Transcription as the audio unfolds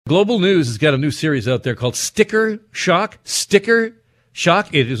Global News has got a new series out there called Sticker Shock. Sticker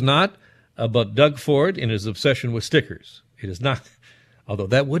Shock. It is not about Doug Ford and his obsession with stickers. It is not, although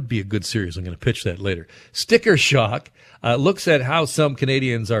that would be a good series. I'm going to pitch that later. Sticker Shock looks at how some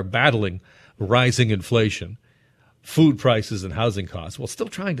Canadians are battling rising inflation, food prices, and housing costs while still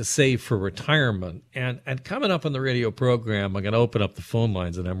trying to save for retirement. And coming up on the radio program, I'm going to open up the phone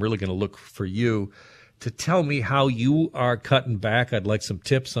lines, and I'm really going to look for you to tell me how you are cutting back. I'd like some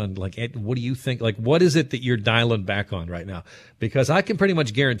tips on, like, what do you think? Like, what is it that you're dialing back on right now? Because I can pretty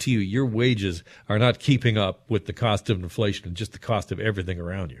much guarantee you your wages are not keeping up with the cost of inflation and just the cost of everything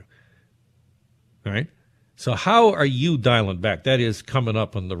around you. All right? So how are you dialing back? That is coming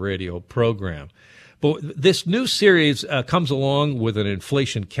up on the radio program. But this new series comes along with an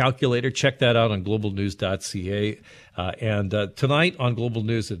inflation calculator. Check that out on globalnews.ca. And tonight on Global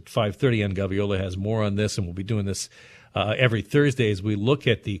News at 5:30, Ann Gaviola has more on this, and we'll be doing this every Thursday as we look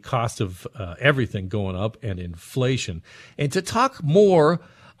at the cost of everything going up and inflation. And to talk more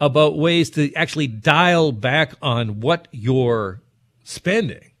about ways to actually dial back on what you're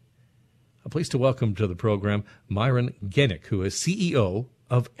spending, I'm pleased to welcome to the program Myron Genick, who is CEO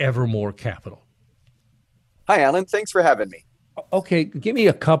of Evermore Capital. Hi, Alan. Thanks for having me. Okay, give me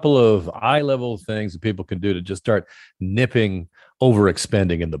a couple of eye-level things that people can do to just start nipping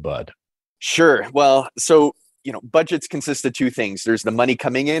overexpending in the bud. Sure. Well, so, budgets consist of two things. There's the money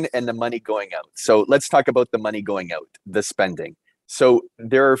coming in and the money going out. So let's talk about the money going out, the spending. So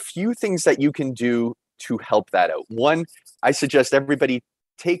there are a few things that you can do to help that out. One, I suggest everybody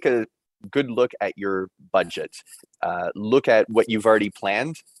take a good look at your budget. Look at what you've already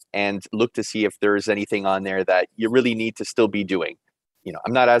planned and look to see if there's anything on there that you really need to still be doing.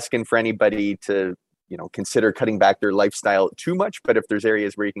 I'm not asking for anybody to, consider cutting back their lifestyle too much, but if there's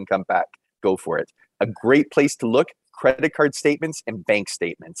areas where you can come back, go for it. A great place to look, credit card statements and bank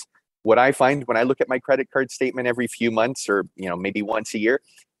statements. What I find when I look at my credit card statement every few months or, maybe once a year,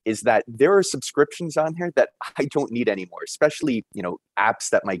 is that there are subscriptions on here that I don't need anymore, especially,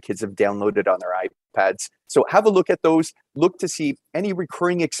 apps that my kids have downloaded on their iPads. So have a look at those, look to see any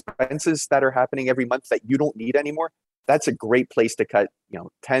recurring expenses that are happening every month that you don't need anymore. That's a great place to cut, $10,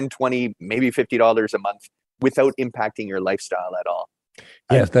 $20, maybe $50 a month without impacting your lifestyle at all.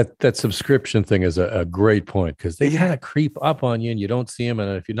 Yes, that subscription thing is a great point because they kind of creep up on you and you don't see them.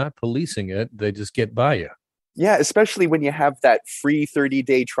 And if you're not policing it, they just get by you. Yeah, especially when you have that free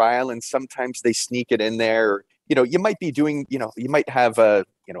 30-day trial and sometimes they sneak it in there. Or, you might be doing, you might have a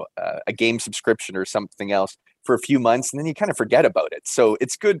game subscription or something else for a few months and then you kind of forget about it. So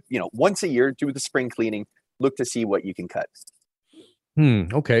it's good, once a year, do the spring cleaning, look to see what you can cut.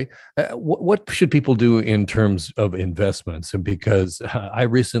 Okay. What should people do in terms of investments? And because I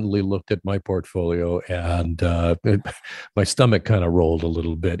recently looked at my portfolio and my stomach kind of rolled a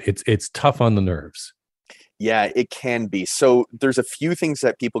little bit. It's tough on the nerves. Yeah, it can be. So there's a few things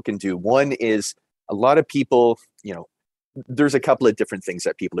that people can do. One is a lot of people, there's a couple of different things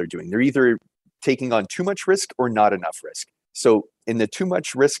that people are doing. They're either taking on too much risk or not enough risk. So in the too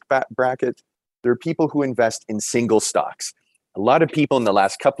much risk bracket, there are people who invest in single stocks. A lot of people in the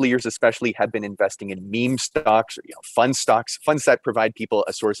last couple of years especially have been investing in meme stocks or fun stocks, funds that provide people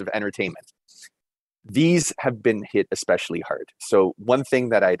a source of entertainment. These have been hit especially hard. So one thing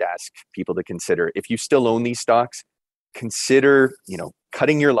that I'd ask people to consider, if you still own these stocks, consider,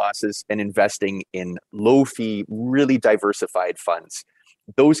 cutting your losses and investing in low fee, really diversified funds.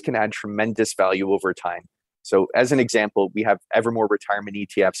 Those can add tremendous value over time. So as an example, we have Evermore retirement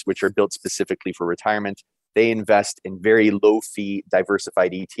ETFs, which are built specifically for retirement. They invest in very low fee,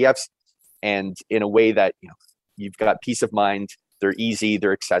 diversified ETFs and in a way that, you've got peace of mind. They're easy,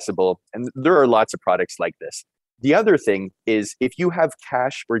 they're accessible, and there are lots of products like this. The other thing is if you have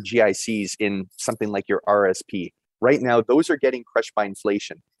cash or GICs in something like your RSP, right now, those are getting crushed by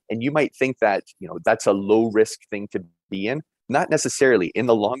inflation. And you might think that, that's a low risk thing to be in. Not necessarily. In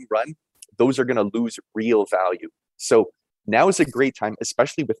the long run, those are going to lose real value. So now is a great time,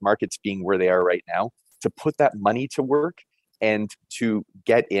 especially with markets being where they are right now, to put that money to work and to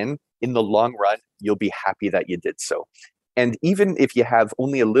get in. In the long run, you'll be happy that you did so. And even if you have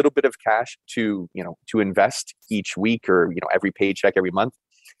only a little bit of cash to invest each week or, every paycheck, every month,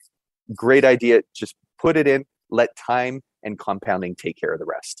 great idea. Just put it in, let time and compounding take care of the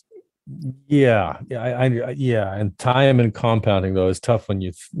rest. Yeah. And time and compounding though is tough when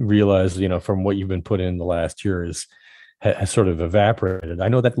you realize, from what you've been put in the last year has sort of evaporated. I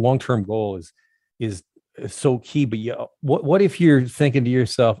know that long-term goal is so key, but what if you're thinking to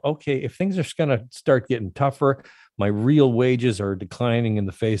yourself, okay, if things are going to start getting tougher, my real wages are declining in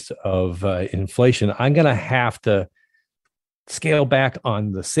the face of inflation, I'm going to have to scale back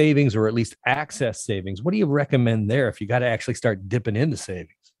on the savings or at least access savings, what do you recommend there if you got to actually start dipping into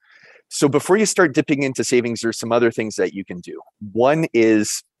savings? So before you start dipping into savings, there's some other things that you can do. One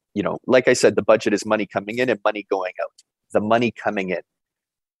is, like I said, the budget is money coming in and money going out. The money coming in.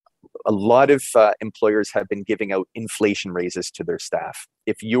 A lot of employers have been giving out inflation raises to their staff.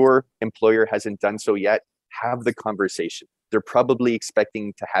 If your employer hasn't done so yet, have the conversation. They're probably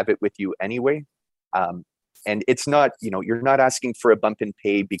expecting to have it with you anyway. And it's not, you're not asking for a bump in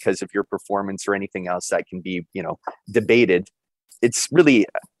pay because of your performance or anything else that can be, debated. It's really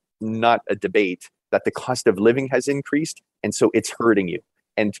not a debate that the cost of living has increased. And so it's hurting you.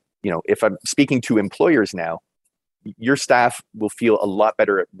 And, if I'm speaking to employers now, your staff will feel a lot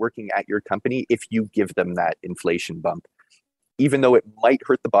better at working at your company if you give them that inflation bump. Even though it might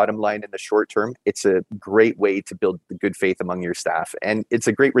hurt the bottom line in the short term, it's a great way to build the good faith among your staff. And it's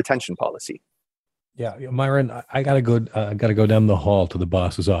a great retention policy. Yeah, Myron, I gotta go. Gotta go down the hall to the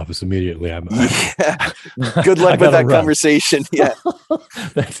boss's office immediately. Good luck with that conversation. Yeah.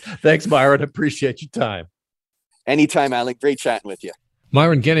 Thanks, Myron. Appreciate your time. Anytime, Alec. Great chatting with you.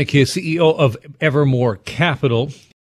 Myron Genick is CEO of Evermore Capital.